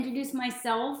Introduce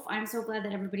myself. I'm so glad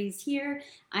that everybody's here.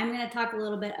 I'm going to talk a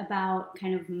little bit about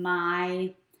kind of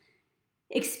my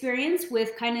experience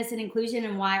with kindness and inclusion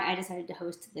and why I decided to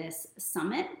host this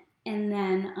summit, and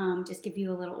then just give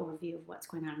you a little overview of what's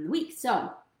going on in the week.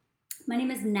 So, my name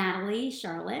is Natalie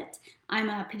Charlotte. I'm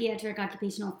a pediatric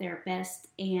occupational therapist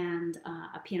and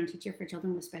a piano teacher for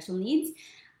children with special needs.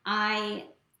 I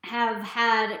have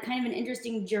had kind of an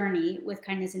interesting journey with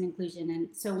kindness and inclusion, and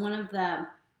so one of the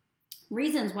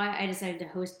reasons why I decided to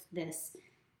host this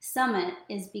summit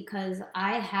is because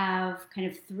I have kind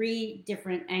of three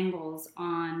different angles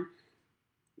on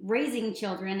raising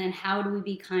children and how do we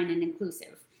be kind and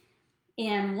inclusive.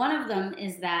 And one of them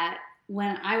is that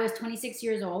when I was 26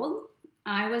 years old,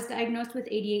 I was diagnosed with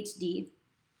ADHD.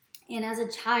 And as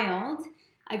a child,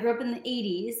 I grew up in the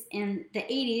 80s, and the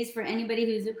 80s, for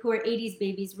anybody who are 80s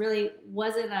babies, really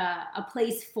wasn't a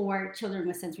place for children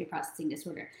with sensory processing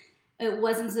disorder. It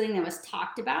wasn't something that was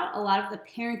talked about. A lot of the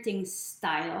parenting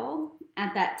style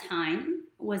at that time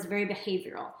was very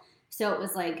behavioral. So it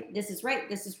was like, this is right,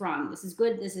 this is wrong, this is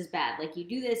good, this is bad. Like, you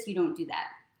do this, you don't do that.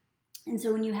 And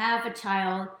so when you have a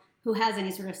child who has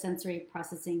any sort of sensory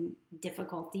processing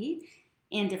difficulty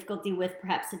and difficulty with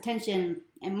perhaps attention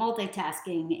and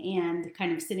multitasking and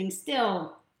kind of sitting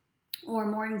still or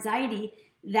more anxiety,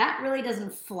 that really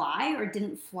doesn't fly or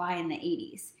didn't fly in the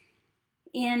 80s.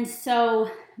 And so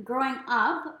growing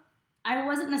up, I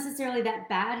wasn't necessarily that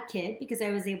bad kid because I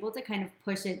was able to kind of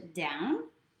push it down.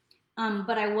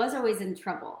 But I was always in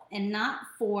trouble, and not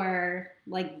for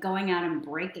like going out and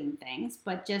breaking things,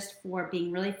 but just for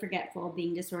being really forgetful,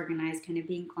 being disorganized, kind of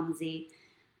being clumsy,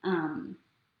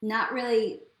 not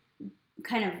really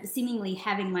kind of seemingly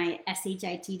having my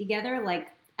SHIT together, like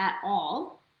at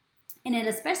all. And it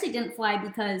especially didn't fly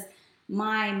because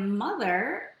my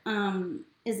mother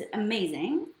is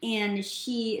amazing, and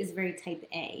she is very type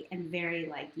A and very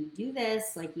like, you do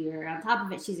this, like you're on top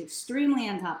of it. She's extremely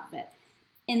on top of it.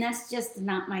 And that's just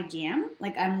not my jam.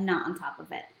 Like, I'm not on top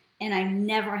of it. And I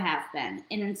never have been.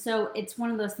 And so it's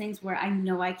one of those things where I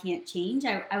know I can't change.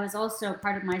 I was also,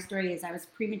 part of my story is I was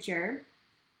premature.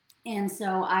 And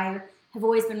so I have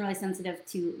always been really sensitive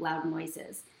to loud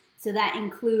noises. So that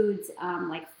includes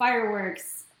like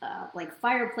fireworks, like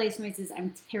fireplace noises.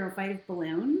 I'm terrified of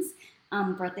balloons.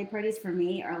 Birthday parties for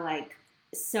me are like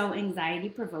so anxiety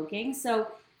provoking. So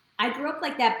I grew up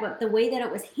like that, but the way that it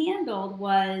was handled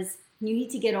was, you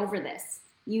need to get over this.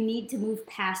 You need to move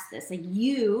past this. Like,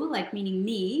 you, like meaning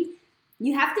me,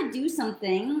 you have to do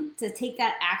something to take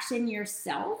that action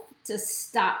yourself to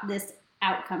stop this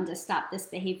outcome, to stop this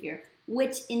behavior,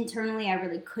 which internally I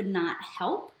really could not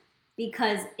help,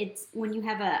 because it's when you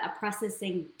have a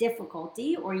processing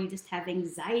difficulty, or you just have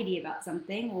anxiety about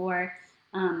something, or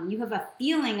you have a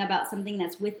feeling about something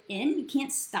that's within, you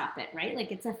can't stop it, right?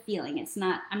 Like, it's a feeling. It's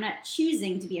not, I'm not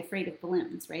choosing to be afraid of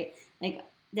balloons, right? Like,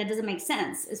 that doesn't make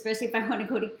sense, especially if I want to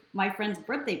go to my friends'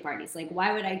 birthday parties. Like,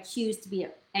 why would I choose to be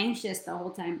anxious the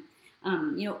whole time,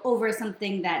 over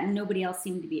something that nobody else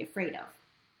seemed to be afraid of?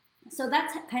 So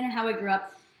that's kind of how I grew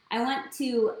up. I went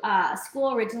to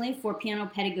school originally for piano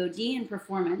pedagogy and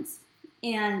performance.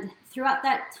 And throughout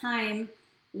that time,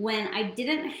 when I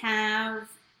didn't have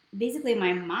basically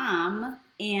my mom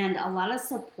and a lot of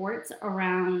supports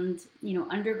around,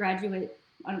 undergraduate,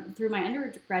 through my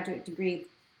undergraduate degree,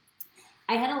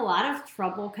 I had a lot of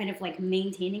trouble kind of like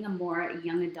maintaining a more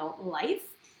young adult life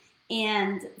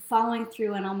and following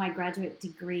through on all my graduate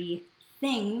degree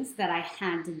things that I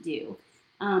had to do.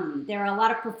 There are a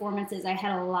lot of performances. I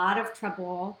had a lot of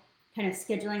trouble kind of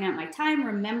scheduling out my time,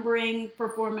 remembering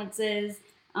performances,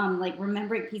 like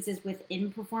remembering pieces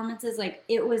within performances. Like,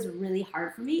 it was really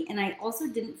hard for me. And I also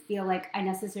didn't feel like I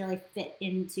necessarily fit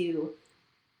into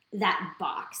that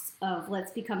box of,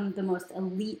 let's become the most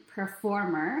elite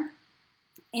performer,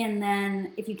 and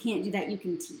then if you can't do that, you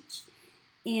can teach.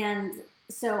 And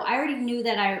so I already knew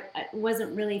that it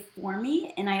wasn't really for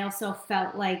me. And I also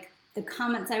felt like the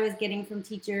comments I was getting from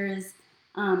teachers,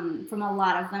 from a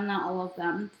lot of them, not all of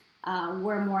them,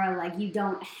 were more like, you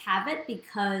don't have it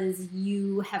because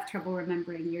you have trouble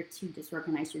remembering, you're too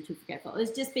disorganized, you're too forgetful. It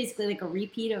was just basically like a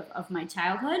repeat of my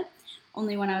childhood,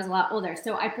 only when I was a lot older.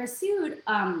 So I pursued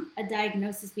a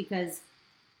diagnosis because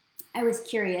I was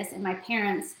curious, and my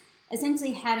parents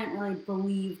essentially hadn't really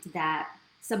believed that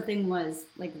something was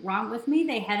like wrong with me.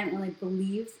 They hadn't really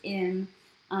believed in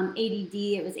ADD.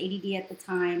 It was ADD at the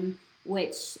time,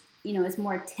 which is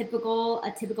more a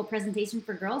typical presentation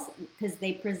for girls because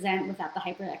they present without the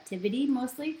hyperactivity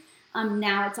mostly.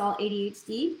 Now it's all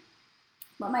ADHD.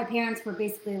 But my parents were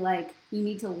basically like, you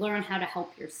need to learn how to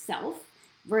help yourself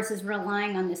versus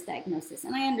relying on this diagnosis.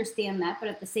 And I understand that, but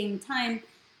at the same time,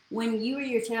 when you or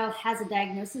your child has a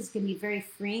diagnosis, it can be very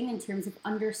freeing in terms of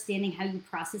understanding how you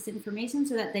process information,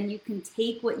 so that then you can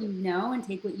take what you know and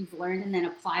take what you've learned and then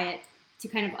apply it to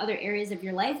kind of other areas of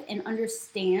your life, and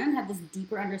have this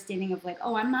deeper understanding of like,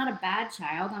 oh, I'm not a bad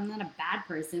child, I'm not a bad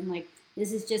person, like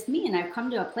this is just me. And I've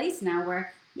come to a place now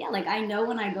where, yeah, like I know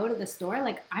when I go to the store,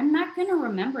 like I'm not going to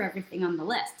remember everything on the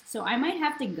list. So I might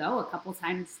have to go a couple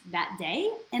times that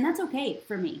day, and that's okay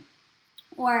for me.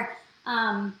 Or,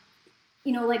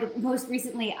 like most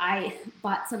recently, I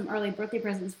bought some early birthday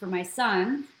presents for my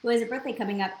son who has a birthday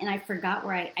coming up, and I forgot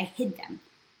where I hid them.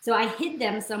 So I hid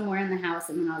them somewhere in the house,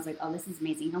 and then I was like, oh, this is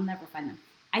amazing. He'll never find them.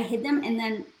 I hid them, and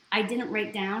then I didn't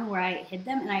write down where I hid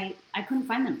them, and I couldn't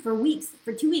find them for weeks.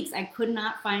 For 2 weeks, I could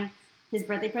not find his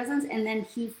birthday presents, and then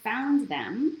he found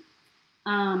them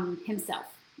himself.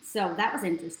 So that was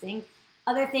interesting.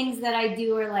 Other things that I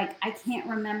do are like, I can't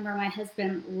remember. My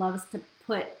husband loves to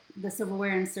put the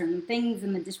silverware and certain things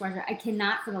in the dishwasher. I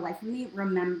cannot for the life of me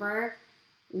remember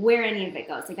where any of it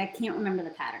goes. Like I can't remember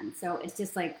the pattern. So it's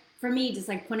just like, for me, just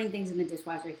like putting things in the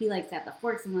dishwasher. He likes to have the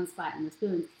forks in one spot and the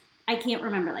spoons. I can't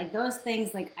remember like those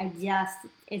things. Like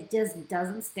it just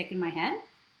doesn't stick in my head.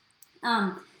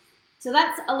 So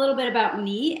that's a little bit about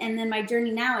me. And then my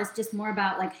journey now is just more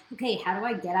about like, okay, how do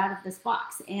I get out of this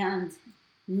box? And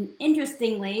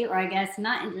interestingly, or I guess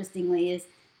not interestingly, is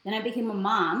then I became a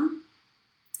mom,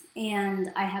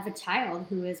 and I have a child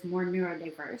who is more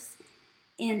neurodiverse.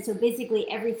 And so basically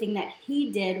everything that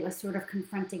he did was sort of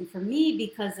confronting for me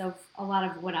because of a lot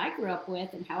of what I grew up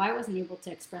with and how I wasn't able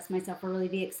to express myself or really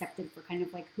be accepted for kind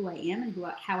of like who I am and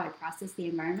how I process the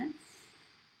environment.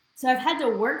 So I've had to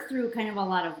work through kind of a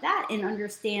lot of that and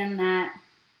understand that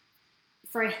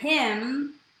for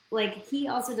him, like he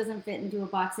also doesn't fit into a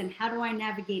box, and how do I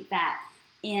navigate that?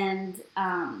 And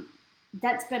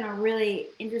that's been a really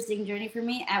interesting journey for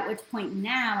me, at which point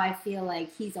now I feel like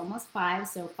he's almost 5.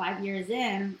 So 5 years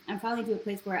in, I'm finally to a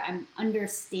place where I'm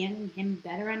understanding him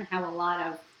better, and how a lot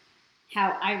of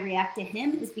how I react to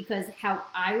him is because how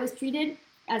I was treated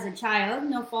as a child,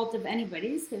 no fault of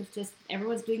anybody's, it's just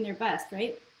everyone's doing their best,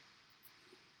 right?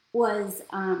 Was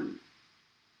I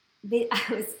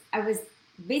was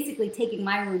basically taking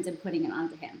my wounds and putting it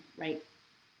onto him, right?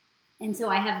 And so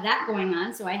I have that going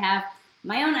on. So I have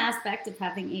my own aspect of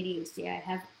having ADHD. I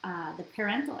have the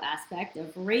parental aspect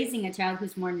of raising a child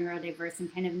who's more neurodiverse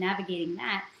and kind of navigating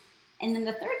that. And then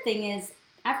the third thing is,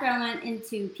 after I went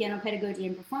into piano pedagogy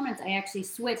and performance, I actually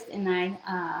switched and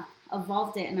I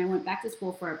evolved it, and I went back to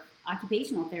school for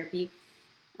occupational therapy.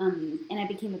 And I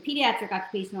became a pediatric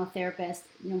occupational therapist,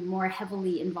 more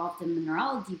heavily involved in the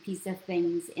neurology piece of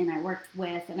things. And I worked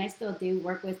with, and I still do,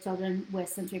 work with children with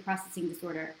sensory processing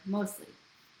disorder mostly.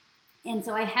 And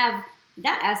so I have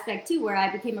that aspect too, where I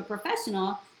became a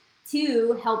professional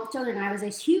to help children. I was a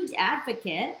huge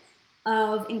advocate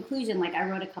of inclusion. Like I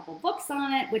wrote a couple books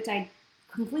on it, which I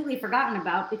completely forgotten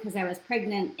about because I was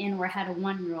pregnant and had a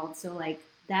 1-year-old. So like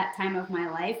that time of my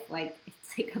life, like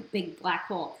it's like a big black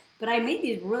hole. But I made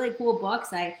these really cool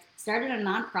books. I started a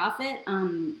nonprofit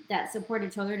that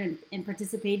supported children in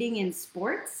participating in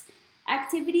sports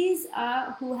activities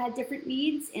who had different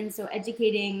needs. And so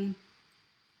educating,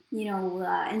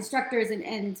 instructors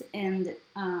and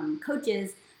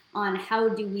coaches on how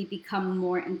do we become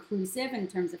more inclusive in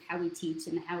terms of how we teach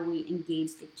and how we engage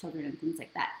with children and things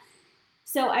like that.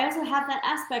 So I also have that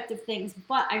aspect of things,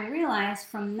 but I realized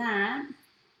from that,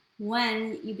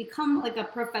 when you become like a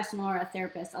professional or a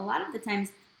therapist, a lot of the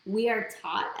times we are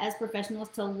taught as professionals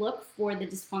to look for the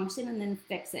dysfunction and then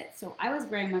fix it. So I was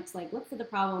very much like, look for the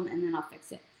problem and then I'll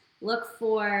fix it. Look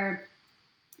for,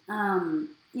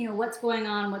 what's going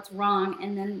on, what's wrong,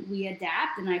 and then we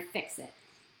adapt and I fix it.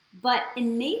 But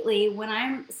innately, when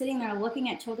I'm sitting there looking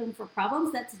at children for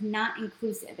problems, that's not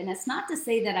inclusive. And it's not to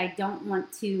say that I don't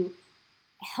want to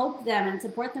help them and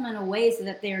support them in a way so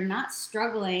that they're not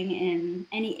struggling in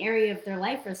any area of their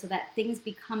life, or so that things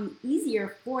become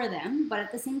easier for them. But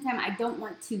at the same time, I don't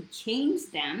want to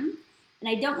change them, and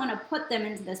I don't want to put them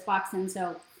into this box. And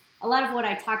so a lot of what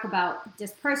I talk about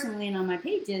just personally and on my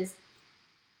page is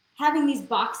having these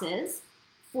boxes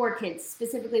for kids,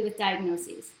 specifically with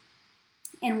diagnoses.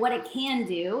 And what it can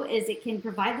do is it can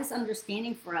provide this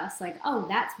understanding for us, like, oh,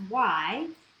 that's why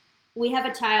we have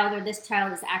a child, or this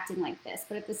child is acting like this.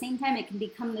 But at the same time, it can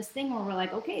become this thing where we're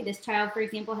like, okay, this child, for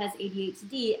example, has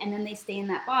ADHD, and then they stay in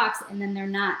that box, and then they're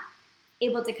not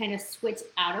able to kind of switch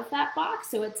out of that box.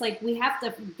 So it's like we have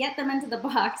to get them into the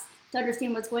box to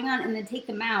understand what's going on, and then take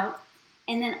them out.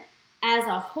 And then as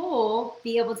a whole,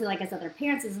 be able to, like, as other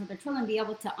parents, as other children, be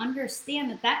able to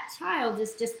understand that that child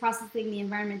is just processing the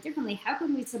environment differently. How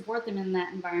can we support them in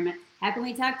that environment? How can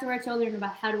we talk to our children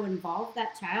about how to involve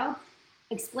that child?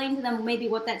 Explain to them maybe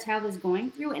what that child is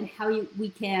going through and how we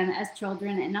can, as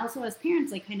children and also as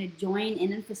parents, like kind of join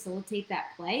in and facilitate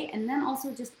that play, and then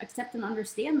also just accept and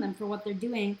understand them for what they're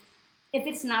doing if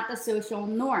it's not the social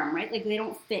norm, right? Like they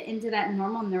don't fit into that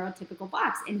normal neurotypical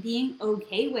box, and being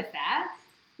okay with that,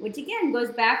 which again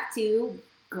goes back to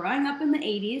growing up in the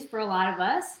 80s for a lot of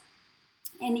us,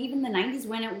 and even the 90s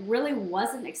when it really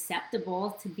wasn't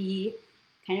acceptable to be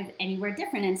kind of anywhere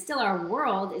different. And still our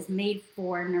world is made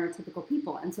for neurotypical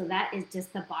people. And so that is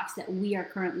just the box that we are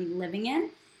currently living in.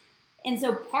 And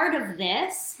so part of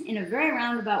this, in a very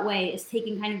roundabout way, is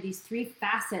taking kind of these three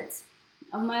facets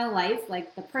of my life,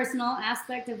 like the personal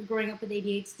aspect of growing up with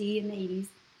ADHD in the 80s,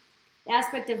 the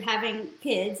aspect of having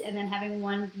kids, and then having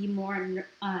one be more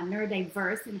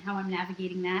neurodiverse and how I'm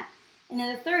navigating that. And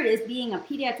then the third is being a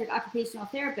pediatric occupational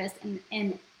therapist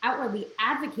and outwardly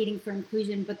advocating for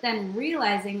inclusion, but then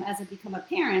realizing as I become a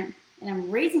parent and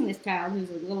I'm raising this child who's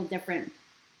a little different,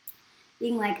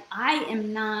 being like, I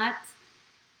am not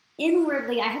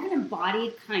inwardly, I haven't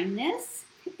embodied kindness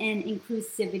and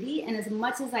inclusivity, and as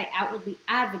much as I outwardly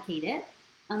advocate it,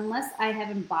 unless I have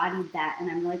embodied that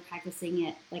and I'm really practicing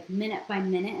it like minute by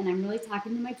minute, and I'm really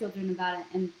talking to my children about it,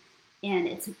 and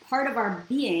it's a part of our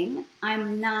being,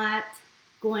 I'm not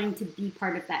going to be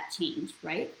part of that change,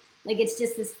 right? Like it's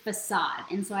just this facade.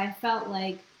 And so I felt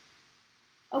like,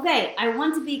 okay, I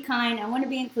want to be kind, I want to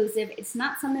be inclusive. It's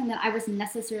not something that I was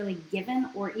necessarily given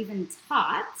or even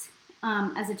taught.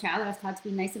 As a child, I was taught to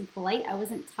be nice and polite. I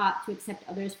wasn't taught to accept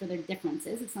others for their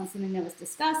differences. It's not something that was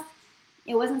discussed.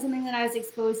 It wasn't something that I was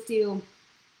exposed to.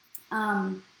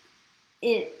 And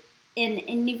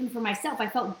even for myself, I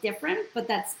felt different, but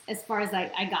that's as far as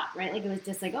I got, right? Like it was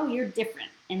just like, oh, you're different.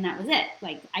 And that was it.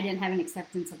 Like I didn't have an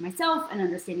acceptance of myself, an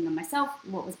understanding of myself,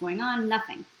 what was going on,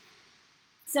 nothing.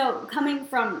 So coming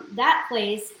from that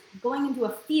place, going into a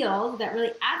field that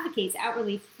really advocates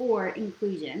outwardly for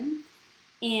inclusion,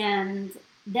 and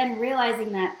then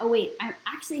realizing that, oh wait, I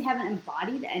actually haven't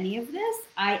embodied any of this.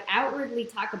 I outwardly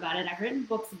talk about it. I've written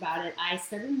books about it. I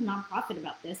started a nonprofit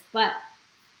about this, but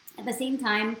at the same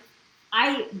time,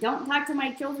 I don't talk to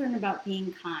my children about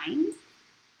being kind.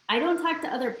 I don't talk to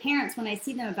other parents when I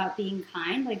see them about being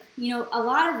kind. Like, you know, a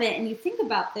lot of it, and you think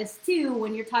about this too,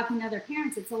 when you're talking to other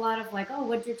parents, it's a lot of like, oh,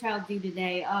 what'd your child do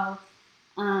today? Oh,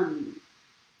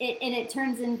 it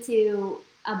turns into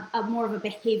a more of a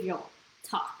behavioral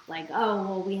talk. Like, oh,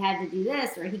 well, we had to do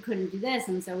this, or he couldn't do this,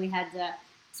 and so we had to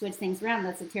switch things around.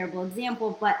 That's a terrible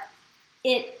example, but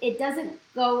it doesn't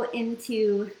go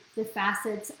into the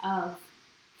facets of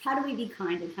how do we be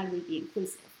kind and how do we be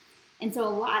inclusive. And so a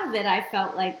lot of it, I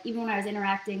felt like, even when I was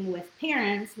interacting with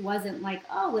parents, wasn't like,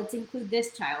 oh, let's include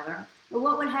this child, or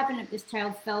what would happen if this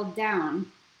child fell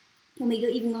down? Can we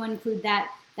even go and include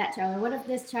that child? Or what if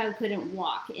this child couldn't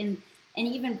walk? And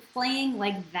even playing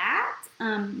like that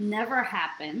never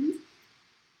happened.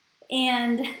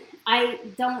 And I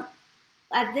don't,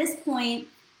 at this point,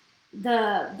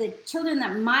 the children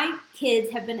that my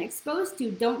kids have been exposed to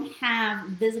don't have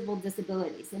visible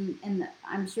disabilities, and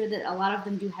I'm sure that a lot of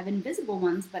them do have invisible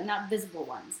ones, but not visible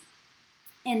ones.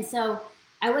 And so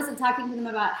I wasn't talking to them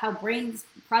about how brains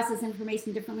process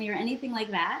information differently or anything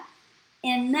like that.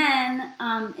 And then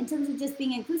in terms of just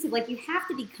being inclusive, like you have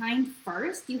to be kind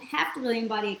first. You have to really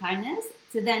embody kindness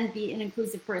to then be an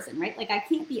inclusive person, right? Like I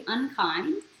can't be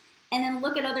unkind and then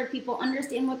look at other people,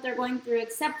 understand what they're going through,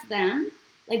 accept them,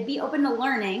 like be open to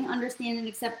learning, understand and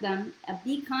accept them,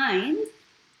 be kind,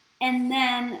 and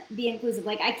then be inclusive.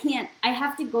 Like I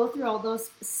have to go through all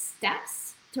those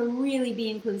steps to really be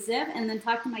inclusive, and then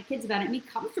talk to my kids about it and be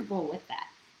comfortable with that.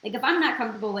 Like if I'm not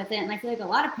comfortable with it, and I feel like a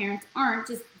lot of parents aren't,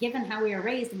 just given how we are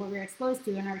raised and what we're exposed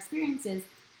to and our experiences,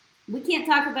 we can't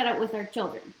talk about it with our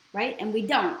children, right? And we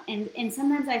don't. And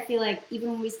sometimes I feel like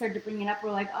even when we start to bring it up,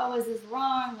 we're like, oh, is this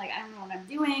wrong? Like I don't know what I'm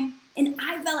doing. And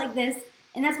I felt like this,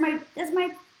 and that's my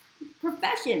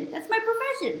profession. That's my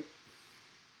profession.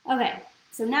 Okay,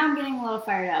 so now I'm getting a little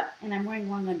fired up, and I'm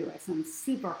wearing long underwear, so I'm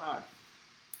super hot.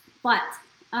 But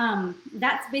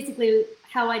that's basically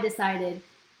how I decided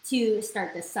to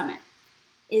start this summit,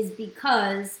 is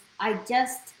because I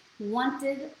just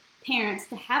wanted parents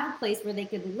to have a place where they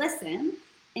could listen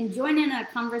and join in a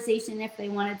conversation if they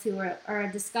wanted to, or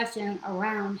a discussion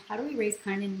around how do we raise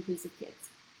kind and inclusive kids.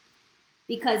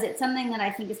 Because it's something that I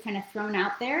think is kind of thrown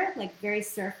out there, like very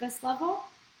surface level.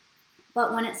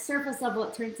 But when it's surface level,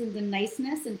 it turns into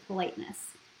niceness and politeness.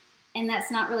 And that's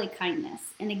not really kindness.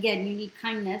 And again, you need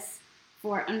kindness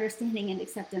for understanding and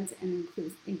acceptance and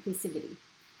inclusivity.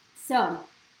 So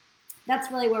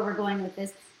that's really where we're going with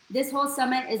this. This whole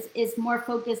summit is more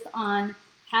focused on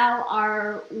how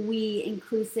are we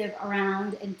inclusive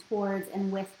around and towards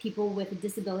and with people with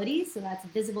disabilities. So that's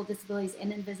visible disabilities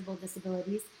and invisible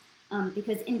disabilities,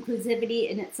 because inclusivity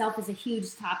in itself is a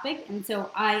huge topic. And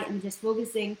so I am just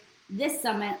focusing this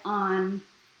summit on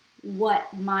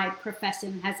what my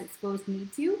profession has exposed me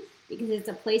to, because it's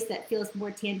a place that feels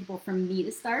more tangible for me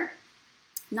to start.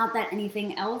 Not that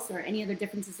anything else or any other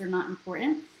differences are not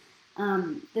important.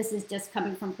 This is just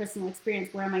coming from personal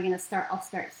experience. Where am I going to start? I'll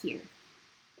start here.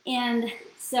 And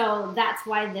so that's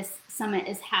why this summit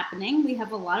is happening. We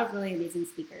have a lot of really amazing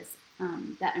speakers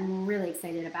that I'm really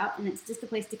excited about. And it's just a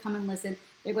place to come and listen.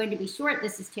 They're going to be short.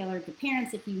 This is tailored to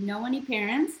parents. If you know any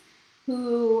parents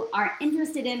who are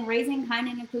interested in raising kind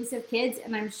and inclusive kids,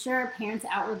 and I'm sure parents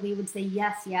outwardly would say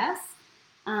yes, yes.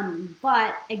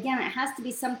 But again, it has to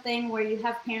be something where you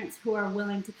have parents who are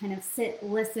willing to kind of sit,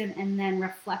 listen, and then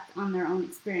reflect on their own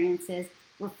experiences,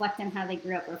 reflect on how they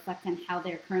grew up, reflect on how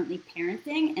they're currently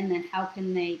parenting, and then how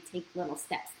can they take little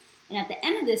steps. And at the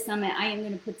end of this summit, I am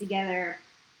going to put together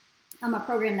a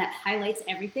program that highlights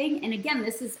everything. And again,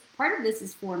 part of this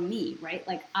is for me, right?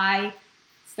 Like, I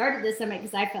started this summit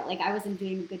because I felt like I wasn't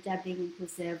doing a good job being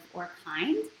inclusive or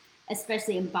kind,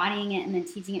 especially embodying it and then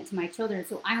teaching it to my children.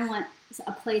 So I want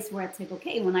a place where it's like,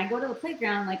 okay, when I go to the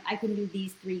playground, like, I can do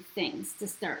these 3 things to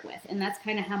start with. And that's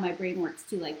kind of how my brain works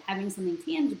too, like having something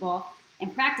tangible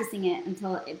and practicing it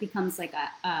until it becomes like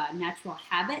a natural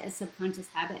habit, a subconscious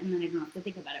habit, and then I don't have to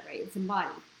think about it, right? It's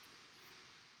embodied.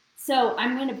 So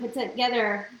I'm going to put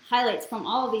together highlights from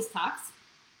all of these talks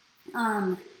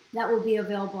that will be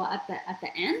available at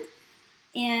the end.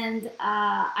 And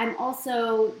I'm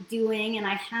also doing, and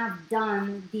I have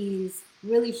done, these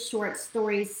really short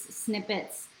stories,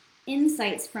 snippets,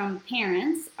 insights from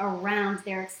parents around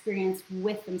their experience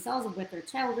with themselves and with their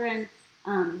children,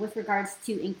 with regards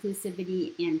to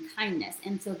inclusivity and kindness.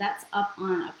 And so that's up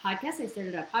on a podcast. I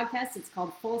started a podcast. It's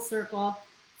called Full Circle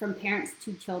from Parents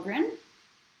to Children.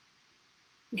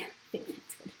 Yeah,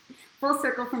 Full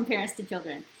Circle from Parents to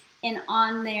Children. And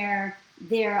on there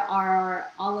are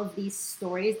all of these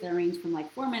stories that range from like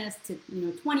 4 minutes to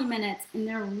 20 minutes, and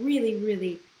they're really,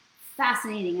 really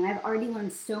fascinating. And I've already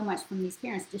learned so much from these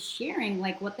parents, just sharing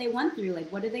like what they went through,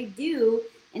 like what do they do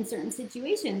in certain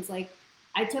situations. Like,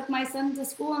 I took my son to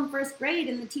school in 1st grade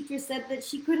and the teacher said that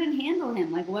she couldn't handle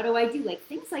him. Like, what do I do? Like,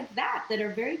 things like that are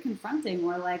very confronting.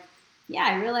 Or like, yeah,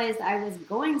 I realized I was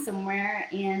going somewhere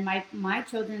and my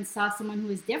children saw someone who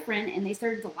was different and they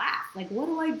started to laugh. Like, what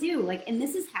do I do? Like, and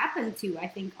this has happened to, I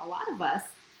think, a lot of us,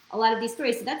 a lot of these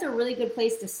stories. So that's a really good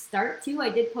place to start too. I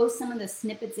did post some of the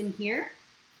snippets in here,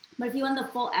 but if you want the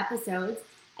full episodes,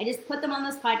 I just put them on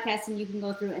this podcast and you can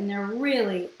go through, and they're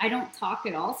really, I don't talk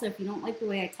at all. So if you don't like the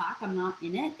way I talk, I'm not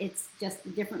in it. It's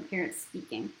just different parents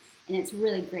speaking, and it's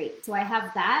really great. So I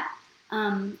have that.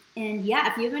 And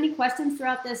yeah, if you have any questions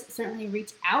throughout this, certainly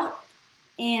reach out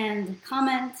and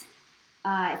comment.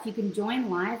 If you can join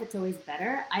live, it's always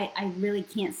better. I really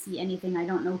can't see anything. I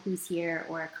don't know who's here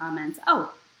or comments.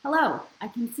 Oh, hello. I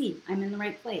can see. I'm in the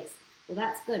right place. Well,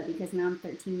 that's good, because now I'm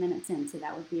 13 minutes in, so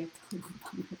that would be a total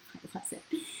bummer if I wasn't.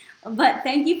 But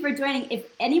thank you for joining. If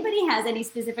anybody has any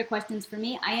specific questions for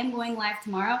me, I am going live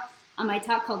tomorrow on my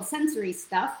talk called Sensory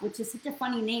Stuff, which is such a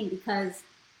funny name, because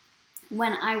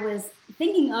when I was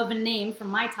thinking of a name for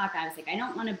my talk, I was like, I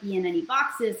don't want to be in any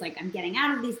boxes. Like, I'm getting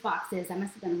out of these boxes. I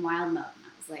must have been in wild mode. And I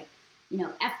was like,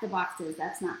 F the boxes.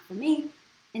 That's not for me.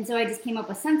 And so I just came up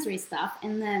with Sensory Stuff.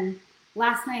 And then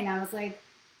last night I was like,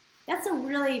 that's a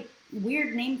really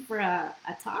weird name for a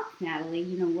talk, Natalie.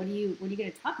 What are you going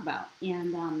to talk about?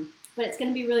 And but it's going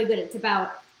to be really good. It's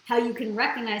about how you can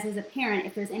recognize as a parent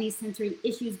if there's any sensory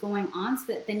issues going on,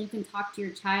 so that then you can talk to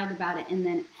your child about it and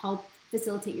then help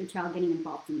facilitate your child getting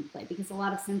involved in the play. Because a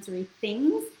lot of sensory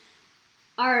things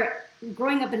are,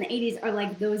 growing up in the 80s, are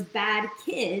like those bad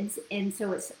kids. And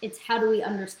so it's how do we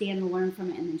understand and learn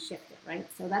from it and then shift it, right?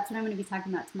 So that's what I'm going to be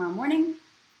talking about tomorrow morning.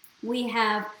 We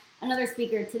have another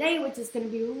speaker today, which is going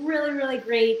to be really, really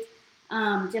great.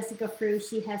 Jessica Frew.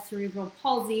 She has cerebral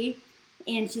palsy,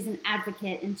 and she's an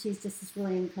advocate, and she's just this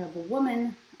really incredible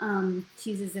woman.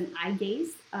 She uses an eye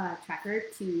gaze tracker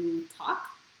to talk,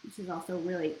 which is also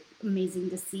really amazing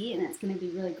to see, and it's going to be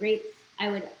really great. I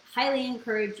would highly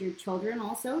encourage your children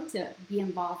also to be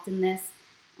involved in this.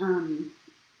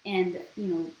 And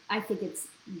I think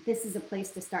this is a place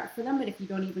to start for them, but if you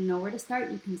don't even know where to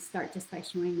start, you can start just by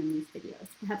showing them these videos.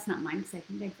 Perhaps not mine, because I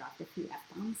think I dropped a few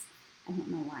F-bombs. I don't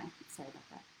know why. Sorry about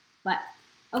that.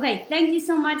 But okay, thank you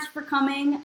so much for coming.